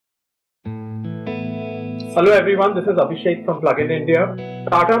Hello everyone, this is Abhishek from Plugin India.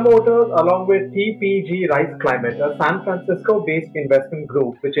 Tata Motors, along with TPG Rise Climate, a San Francisco-based investment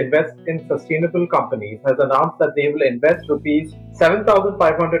group which invests in sustainable companies, has announced that they will invest rupees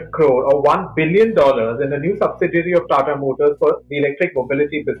 7,500 crore or $1 billion in a new subsidiary of Tata Motors for the electric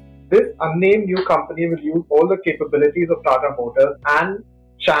mobility business. This unnamed new company will use all the capabilities of Tata Motors and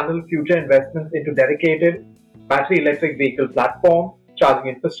channel future investments into dedicated battery electric vehicle platforms,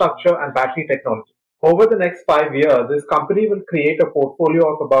 charging infrastructure, and battery technology. Over the next 5 years, this company will create a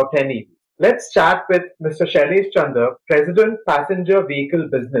portfolio of about 10 EVs. Let's chat with Mr. Shailesh Chandra, President Passenger Vehicle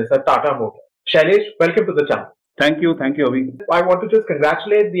Business at Tata Motors. Shailesh, welcome to the channel. Thank you, Avi. I want to just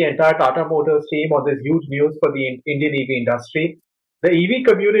congratulate the entire Tata Motors team on this huge news for the Indian EV industry. The EV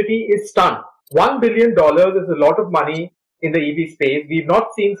community is stunned. $1 billion is a lot of money in the EV space. We've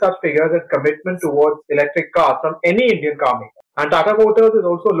not seen such figures and commitment towards electric cars from any Indian car maker. And Tata Motors is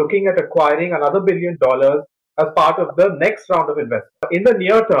also looking at acquiring another $1 billion as part of the next round of investment. In the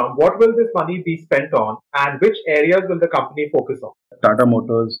near term, what will this money be spent on and which areas will the company focus on? Tata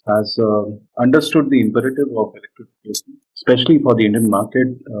Motors has understood the imperative of electrification, especially for the Indian market,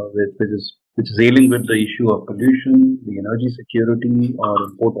 which is dealing with the issue of pollution, the energy security, or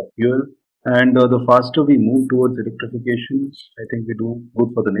import of fuel. And the faster we move towards electrification, I think we do good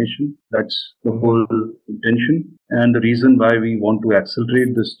for the nation. That's the whole intention. And the reason why we want to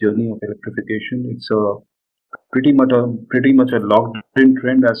accelerate this journey of electrification, it's pretty much a locked-in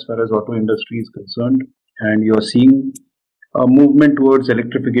trend as far as auto industry is concerned. And you're seeing a movement towards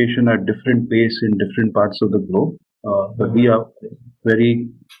electrification at different pace in different parts of the globe. But we are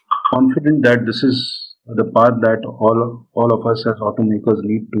very confident that this is the path that all of us as automakers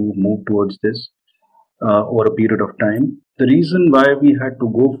need to move towards this over a period of time. The reason why we had to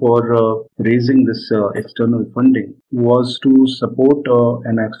go for raising this external funding was to support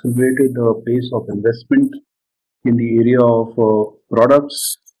an accelerated pace of investment in the area of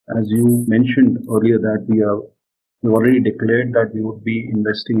products. As you mentioned earlier, that we already declared that we would be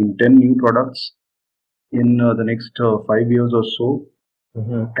investing in 10 new products in the next 5 years or so.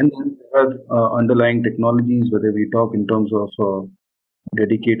 And then there are underlying technologies, whether we talk in terms of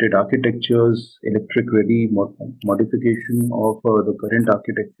dedicated architectures, electric-ready modification of the current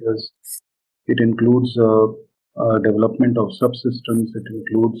architectures. It includes development of subsystems. It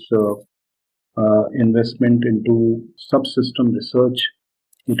includes investment into subsystem research.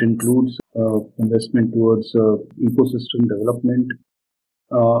 It includes investment towards ecosystem development.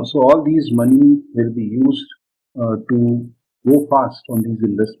 So all these money will be used to go fast on these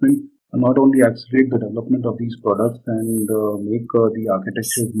investments, and not only accelerate the development of these products and make the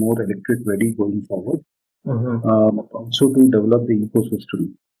architecture more electric ready going forward, but also to develop the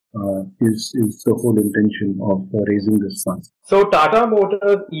ecosystem. Is the whole intention of raising this fund. So Tata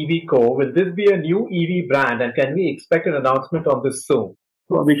Motors EV Co, will this be a new EV brand and can we expect an announcement on this soon?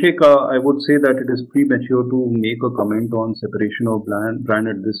 So Abhishek, I would say that it is premature to make a comment on separation of brand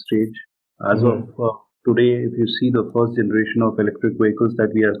at this stage. As of today, if you see the first generation of electric vehicles that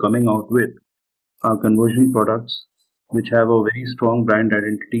we are coming out with are conversion products which have a very strong brand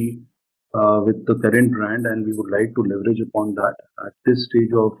identity with the current brand, and we would like to leverage upon that at this stage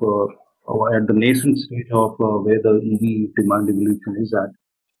of at the nascent stage of where the EV demand evolution is at,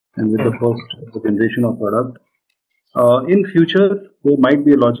 and with the first generation of product. In future, there might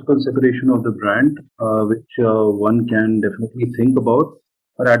be a logical separation of the brand, which one can definitely think about.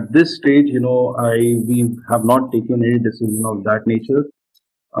 But at this stage, we have not taken any decision of that nature,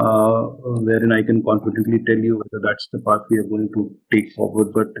 wherein I can confidently tell you whether that's the path we are going to take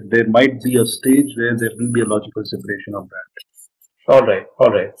forward. But there might be a stage where there will be a logical separation of that. All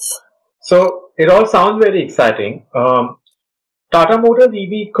right. So it all sounds very exciting. Tata Motors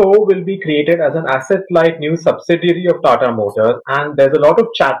EV Co will be created as an asset-light new subsidiary of Tata Motors, and there's a lot of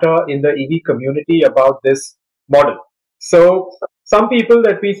chatter in the EV community about this model. So some people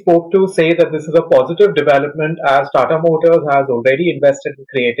that we spoke to say that this is a positive development as Tata Motors has already invested in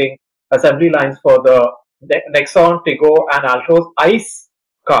creating assembly lines for the Nexon, Tiggo and Altro's ICE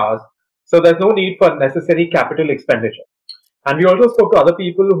cars. So there's no need for necessary capital expenditure. And we also spoke to other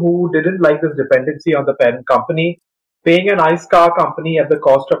people who didn't like this dependency on the parent company. Paying an ICE car company at the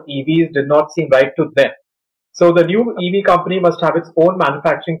cost of EVs did not seem right to them. So the new EV company must have its own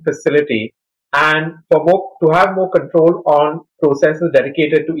manufacturing facility and to have more control on processes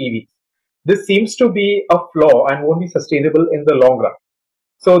dedicated to EVs. This seems to be a flaw and won't be sustainable in the long run.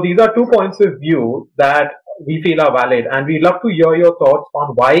 So these are 2 points of view that we feel are valid, and we'd love to hear your thoughts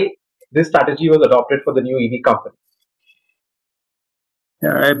on why this strategy was adopted for the new EV company.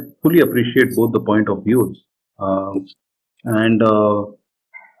 Yeah, I fully appreciate both the point of views. And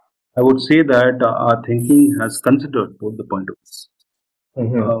I would say that our thinking has considered both the point of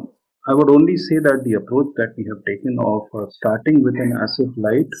view. Mm-hmm. I would only say that the approach that we have taken of starting with an asset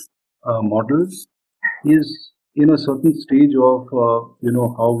light model is in a certain stage of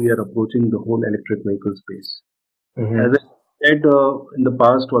how we are approaching the whole electric vehicle space. As Mm-hmm. I said in the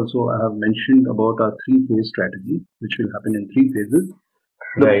past, also I have mentioned about our three-phase strategy, which will happen in three phases.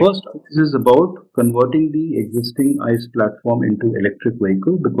 The Right. first phase is about converting the existing ICE platform into electric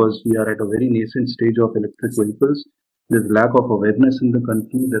vehicle because we are at a very nascent stage of electric vehicles. There's lack of awareness in the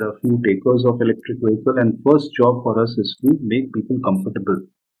country. There are few takers of electric vehicle, and first job for us is to make people comfortable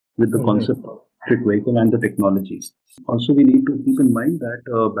with the Mm-hmm. concept of electric vehicle and the technologies. Also, we need to keep in mind that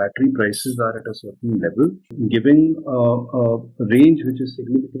battery prices are at a certain level, giving a range which is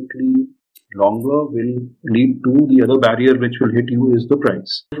significantly longer will lead to the other barrier which will hit you is the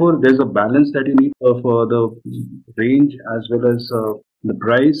price. Therefore, there's a balance that you need for the range as well as the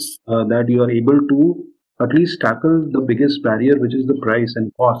price that you are able to at least tackle the biggest barrier, which is the price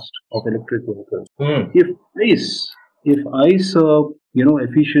and cost of electric vehicles. Mm-hmm. If ICE, if ICE,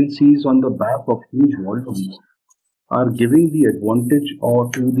 efficiencies on the back of huge volumes are giving the advantage or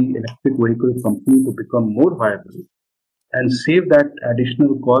to the electric vehicle company to become more viable and save that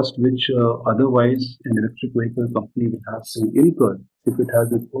additional cost which otherwise an electric vehicle company will have to incur if it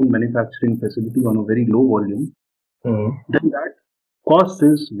has its own manufacturing facility on a very low volume, Mm-hmm. then that cost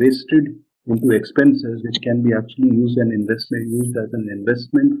is wasted into expenses which can be actually used as an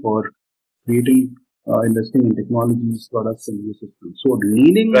investment for creating investing in technologies, products, and new systems. So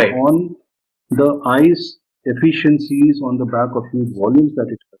leaning Right. on the ICE efficiencies on the back of huge volumes that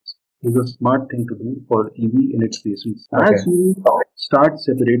it has is a smart thing to do for EV in its basis. Okay. As we start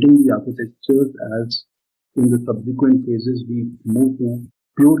separating the architectures, as in the subsequent phases we move to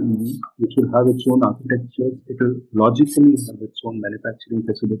pure EV, which will have its own architecture, it will logically have its own manufacturing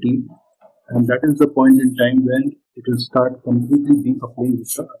facility, and that is the point in time when it will start completely decoupling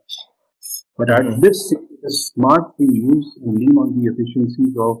with the ICE. But at Mm-hmm. this stage, it is smart to use and lean on the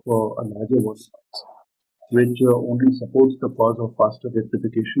efficiencies of a larger volume, which only supports the cause of faster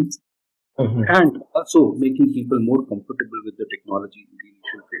rectification Mm-hmm. and also making people more comfortable with the technology in the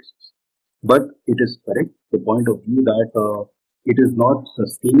initial phases. But it is correct, the point of view that it is not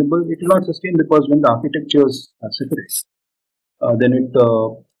sustainable. It is not sustained because when the architectures are separate, then it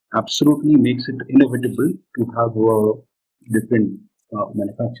absolutely makes it inevitable to have a different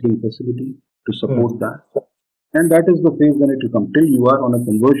manufacturing facility to support that. And that is the phase when it will come. Till you are on a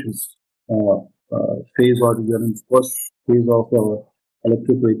conversion uh, phase or you are in the first phase of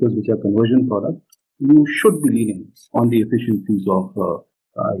electric vehicles, which are conversion products, you should be leaning on the efficiencies of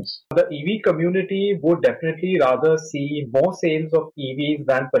ICE. The EV community would definitely rather see more sales of EVs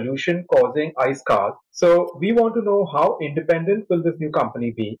than pollution causing ICE cars. So we want to know how independent will this new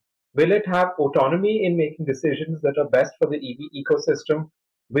company be? Will it have autonomy in making decisions that are best for the EV ecosystem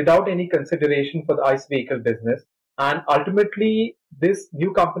without any consideration for the ICE vehicle business? And ultimately, this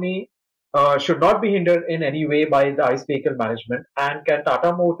new company should not be hindered in any way by the ICE vehicle management. And can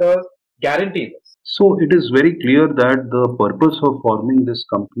Tata Motors guarantee this? So it is very clear that the purpose of forming this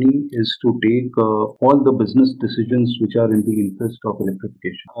company is to take all the business decisions which are in the interest of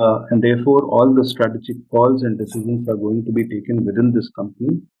electrification. And therefore, all the strategic calls and decisions are going to be taken within this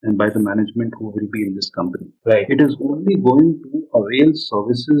company and by the management who will be in this company. Right. It is only going to avail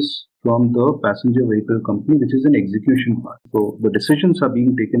services from the passenger vehicle company, which is an execution part. So the decisions are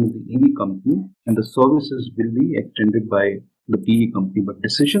being taken in the EV company and the services will be extended by the PE company, but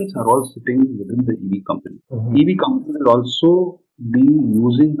decisions are all sitting within the EV company. Mm-hmm. EV company will also be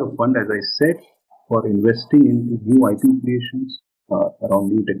using the fund, as I said, for investing into new IP creations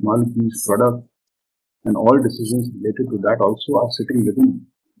around new technologies, products, and all decisions related to that also are sitting within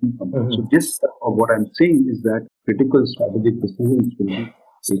EV company. Mm-hmm. So just what I'm saying is that critical strategic decisions will be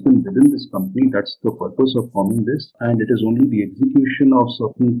taken within this company. That's the purpose of forming this, and it is only the execution of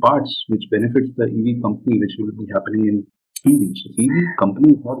certain parts which benefits the EV company, which will be happening in EV. So EV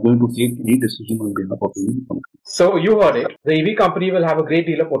company is not going to take any decision on behalf of the EV company. So you heard it. The EV company will have a great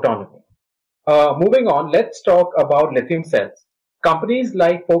deal of autonomy. Moving on, let's talk about lithium cells. Companies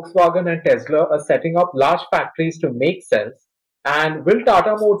like Volkswagen and Tesla are setting up large factories to make cells. And will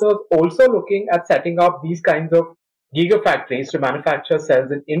Tata Motors also looking at setting up these kinds of gigafactories to manufacture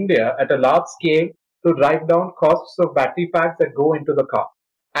cells in India at a large scale to drive down costs of battery packs that go into the car?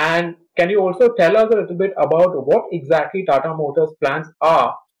 And can you also tell us a little bit about what exactly Tata Motors' plans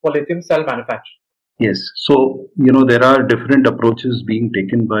are for lithium cell manufacturing? Yes. So, there are different approaches being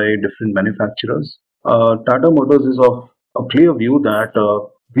taken by different manufacturers. Tata Motors is of a clear view that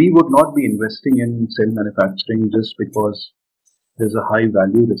we would not be investing in cell manufacturing just because there's a high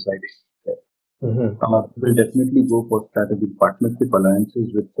value residing there. We'll definitely go for strategic partnership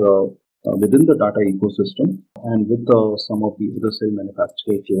alliances within the Tata ecosystem and with some of the other cell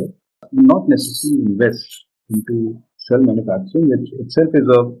manufacturers here. Not necessarily invest into cell manufacturing, which itself is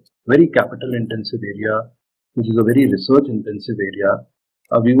a very capital intensive area, which is a very research intensive area.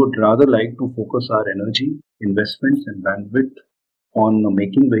 We would rather like to focus our energy, investments, and bandwidth on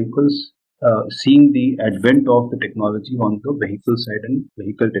making vehicles, seeing the advent of the technology on the vehicle side and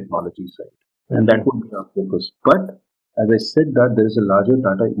vehicle technology side. And that would be our focus. But as I said, that there is a larger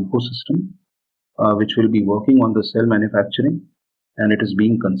Tata ecosystem which will be working on the cell manufacturing, and it is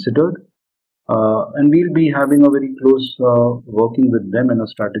being considered. And we'll be having a very close working with them in a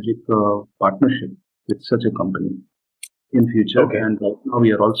strategic partnership with such a company in future. Okay. And right now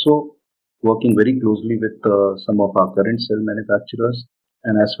we are also working very closely with some of our current cell manufacturers.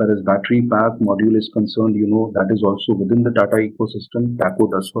 And as far as battery pack module is concerned, that is also within the Tata ecosystem. TACO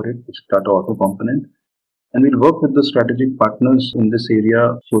does for it, it's Tata Auto Component. And we'll work with the strategic partners in this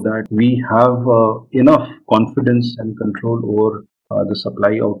area so that we have enough confidence and control over the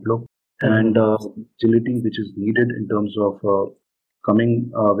supply outlook and agility which is needed in terms of coming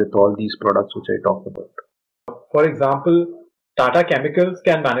with all these products which I talked about. For example, Tata Chemicals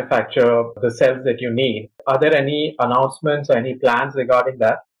can manufacture the cells that you need. Are there any announcements or any plans regarding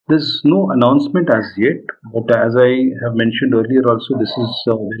that? There's no announcement as yet, but as I have mentioned earlier also, this is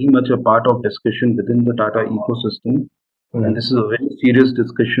very much a part of discussion within the Tata ecosystem. And this is a very serious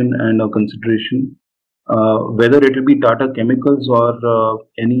discussion and a consideration. Whether it will be Tata Chemicals or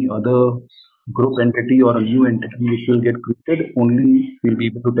any other group entity or a new entity which will get created, only we'll be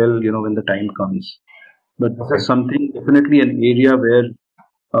able to tell, when the time comes. But this is something, definitely an area where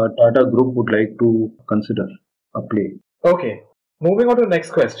Tata Group would like to consider a play. Okay. Moving on to the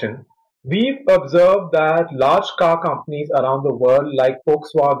next question. We've observed that large car companies around the world like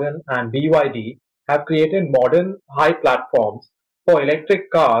Volkswagen and BYD have created modern high platforms for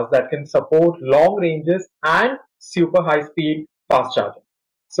electric cars that can support long ranges and super high speed fast charging.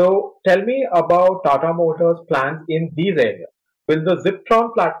 So tell me about Tata Motors' plans in these areas. Will the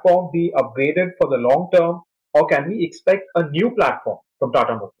Ziptron platform be upgraded for the long term, or can we expect a new platform from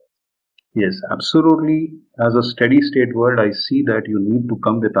Tata Motors? Yes, absolutely. As a steady state world, I see that you need to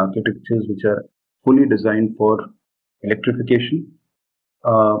come with architectures which are fully designed for electrification,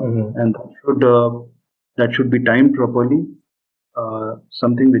 and that should be timed properly.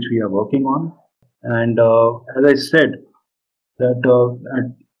 Something which we are working on. And as I said, that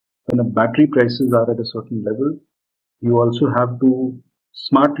when the battery prices are at a certain level, you also have to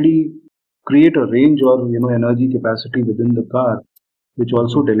smartly create a range or energy capacity within the car, which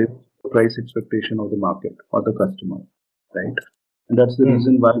also delivers the price expectation of the market or the customer, right? And that's the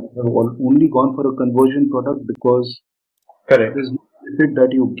reason why we have only gone for a conversion product, because Correct. there's no benefit that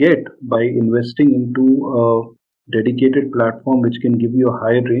you get by investing into a dedicated platform which can give you a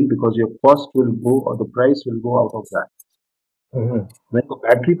higher range, because your cost will go or the price will go out of that. When the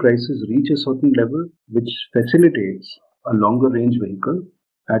battery prices reach a certain level, which facilitates a longer range vehicle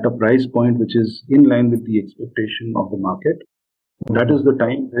at a price point which is in line with the expectation of the market, that is the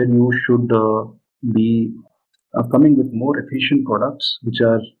time where you should be coming with more efficient products which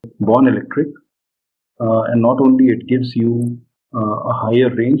are born electric, and not only it gives you a higher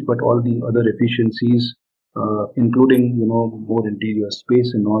range, but all the other efficiencies, including more interior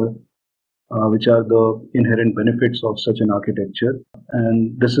space and all, which are the inherent benefits of such an architecture.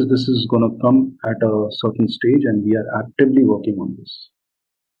 And this is going to come at a certain stage, and we are actively working on this.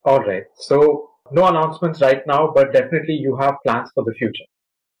 All right. So no announcements right now, but definitely you have plans for the future.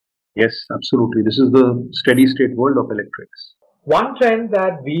 Yes, absolutely. This is the steady state world of electrics. One trend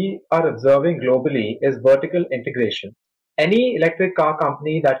that we are observing globally is vertical integration. Any electric car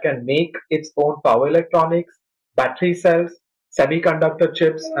company that can make its own power electronics, battery cells, semiconductor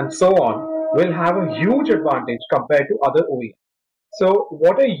chips, and so on will have a huge advantage compared to other OEMs. So,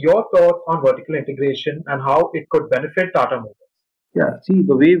 what are your thoughts on vertical integration and how it could benefit Tata Motors? Yeah, see,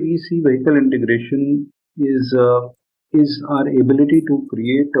 the way we see vehicle integration is our ability to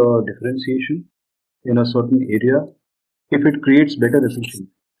create differentiation in a certain area. If it creates better efficiency,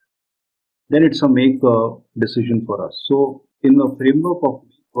 then it's a make decision for us. So, in the framework of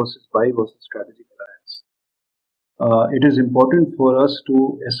versus buy versus strategic alliance, it is important for us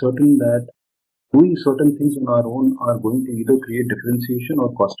to ascertain that doing certain things on our own are going to either create differentiation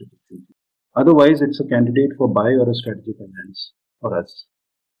or cost efficiency. Otherwise, it's a candidate for buy or a strategic alliance for us.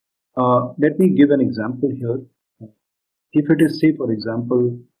 Let me give an example here. If it is, say, for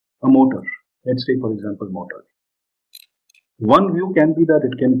example, a motor, let's say, for example, motor. One view can be that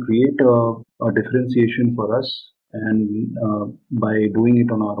it can create a differentiation for us and by doing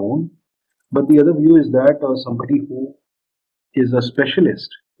it on our own. But the other view is that somebody who is a specialist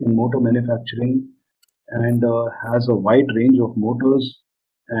in motor manufacturing and has a wide range of motors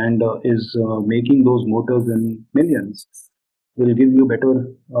and is making those motors in millions will give you better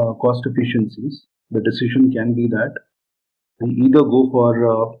cost efficiencies. The decision can be that we either go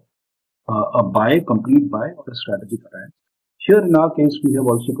for a buy, complete buy, or a strategic alliance. Here in our case, we have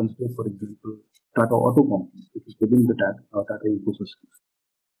also considered, for example, Tata Auto Company, which is within the Tata ecosystem.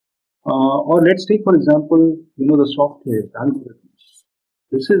 Or let's take, for example, the software algorithms.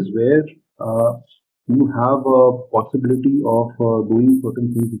 This is where you have a possibility of doing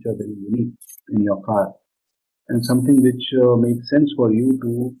certain things which are very unique in your car, and something which makes sense for you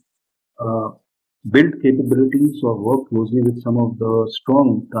to build capabilities or work closely with some of the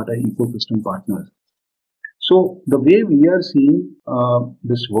strong Tata ecosystem partners. So the way we are seeing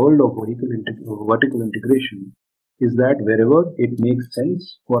this world of vertical integration is that wherever it makes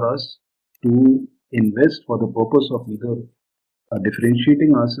sense for us to invest for the purpose of either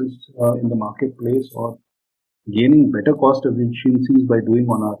differentiating ourselves in the marketplace or gaining better cost efficiencies by doing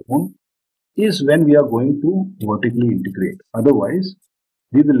on our own, is when we are going to vertically integrate. Otherwise,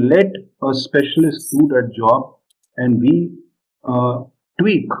 we will let a specialist do that job, and we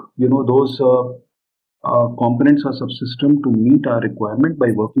tweak, those components or subsystem to meet our requirement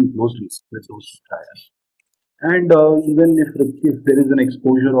by working closely with those suppliers. And even if there is an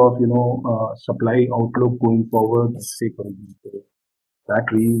exposure of supply outlook going forward, say for example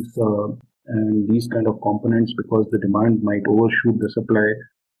batteries and these kind of components, because the demand might overshoot the supply,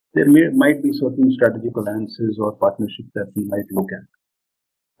 there might be certain strategic alliances or partnerships that we might look at.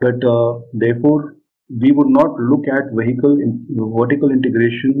 But therefore, we would not look at vertical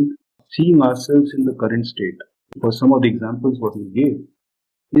integration, seeing ourselves in the current state. For some of the examples what we gave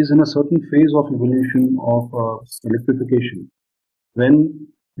is in a certain phase of evolution of electrification, when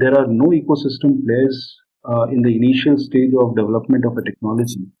there are no ecosystem players in the initial stage of development of a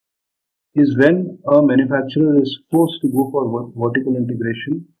technology, is when a manufacturer is forced to go for vertical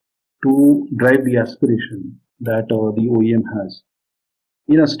integration to drive the aspiration that the OEM has.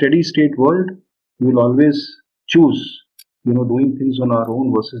 In a steady state world, we will always choose, doing things on our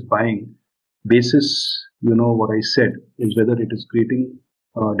own versus buying. Basis, what I said is whether it is creating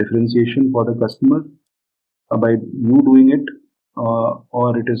differentiation for the customer by you doing it,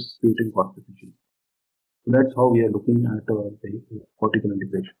 or it is creating cost efficiency. So that's how we are looking at the vertical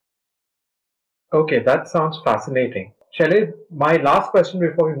integration. Okay, that sounds fascinating. Shailesh, my last question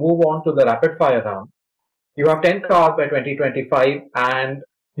before we move on to the rapid fire round. You have 10 cars by 2025 and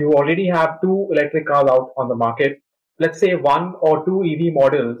you already have 2 electric cars out on the market. Let's say 1 or 2 EV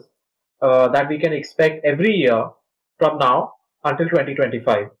models that we can expect every year from now until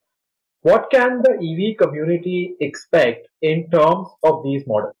 2025. What can the EV community expect in terms of these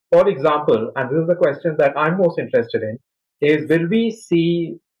models? For example, and this is the question that I'm most interested in, is will we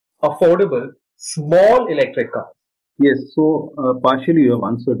see affordable small electric cars? Yes, so partially you have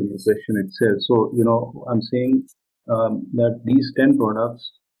answered in the question itself. So, I'm saying that these 10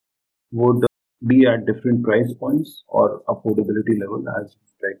 products would be at different price points or affordability level, as we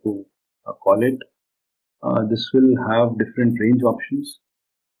try to call it. This will have different range options,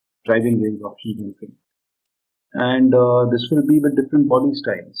 driving range options, and this will be with different body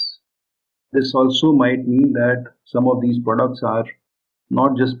styles. This also might mean that some of these products are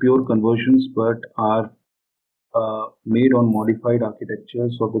not just pure conversions, but are made on modified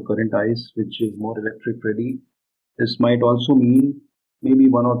architectures of the current ICE, which is more electric ready. This might also mean maybe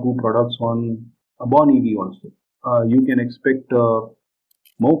 1 or 2 products on a born EV also. You can expect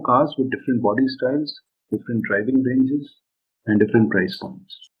more cars with different body styles, different driving ranges, and different price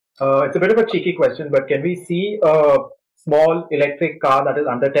points. It's a bit of a cheeky question, but can we see a small electric car that is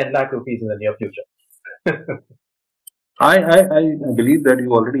under 10 lakh rupees in the near future? I believe that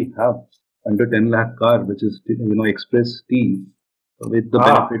you already have under 10 lakh car, which is Express T, with the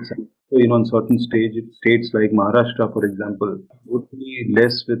benefits. So, in certain states like Maharashtra, for example, would be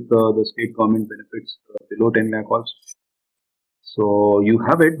less with the state government benefits below 10 lakh also. So you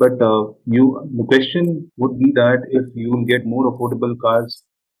have it, but the question would be that if you will get more affordable cars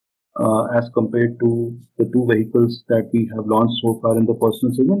as compared to the 2 vehicles that we have launched so far in the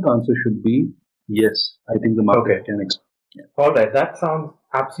personal segment, the answer should be yes. I think the market can expect. Yeah. All right, that sounds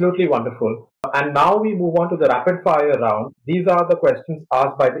absolutely wonderful. And now we move on to the rapid fire round. These are the questions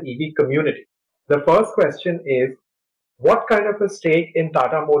asked by the EV community. The first question is, what kind of a stake in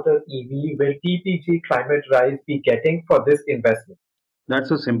Tata Motors EV will TPG Climate Rise be getting for this investment?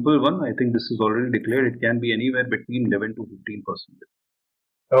 That's a simple one. I think this is already declared. It can be anywhere between 11 to 15%.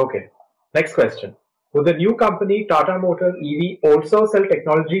 Okay. Next question. Would the new company Tata Motors EV also sell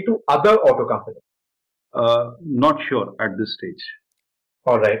technology to other auto companies? Not sure at this stage.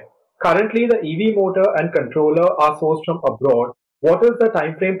 Alright. Currently, the EV motor and controller are sourced from abroad. What is the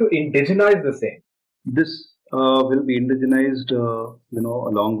time frame to indigenize the same? This will be indigenized,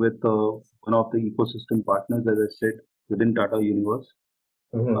 along with one of the ecosystem partners, as I said, within Tata Universe,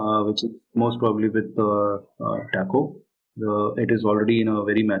 which is most probably with TACO. It is already in a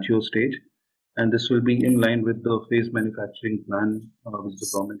very mature stage, and this will be in line with the phased manufacturing plan which the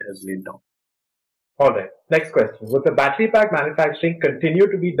government has laid down. Alright. Next question. Would the battery pack manufacturing continue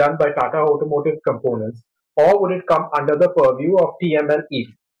to be done by Tata Automotive Components, or would it come under the purview of TML EV?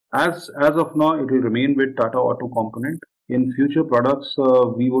 As of now, it will remain with Tata Auto Component. In future products,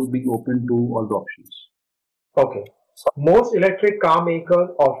 we would be open to all the options. Okay. Most electric car makers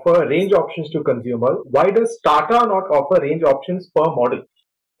offer range options to consumer. Why does Tata not offer range options per model?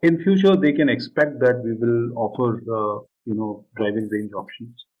 In future, they can expect that we will offer, driving range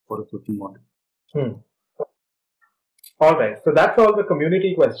options for a certain model. All right. So that's all the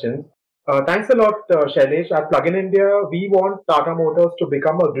community questions. Thanks a lot, Shailesh. At Plug in India, we want Tata Motors to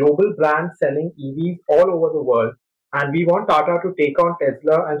become a global brand selling EVs all over the world. And we want Tata to take on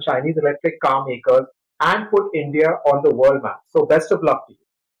Tesla and Chinese electric car makers and put India on the world map. So best of luck to you.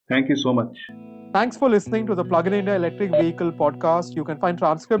 Thank you so much. Thanks for listening to the Plug in India Electric Vehicle podcast. You can find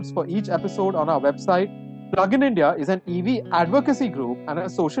transcripts for each episode on our website. Plug in India is an EV advocacy group and a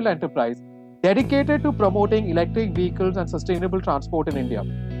social enterprise dedicated to promoting electric vehicles and sustainable transport in India.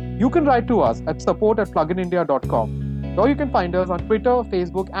 You can write to us at support@pluginindia.com, or you can find us on Twitter,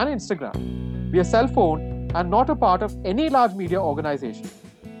 Facebook, and Instagram. We are self-owned and not a part of any large media organization.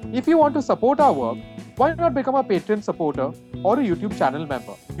 If you want to support our work, why not become a Patreon supporter or a YouTube channel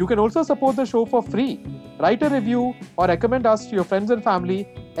member? You can also support the show for free. Write a review or recommend us to your friends and family.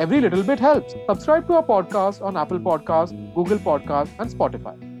 Every little bit helps. Subscribe to our podcast on Apple Podcasts, Google Podcasts, and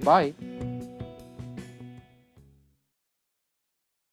Spotify. Bye.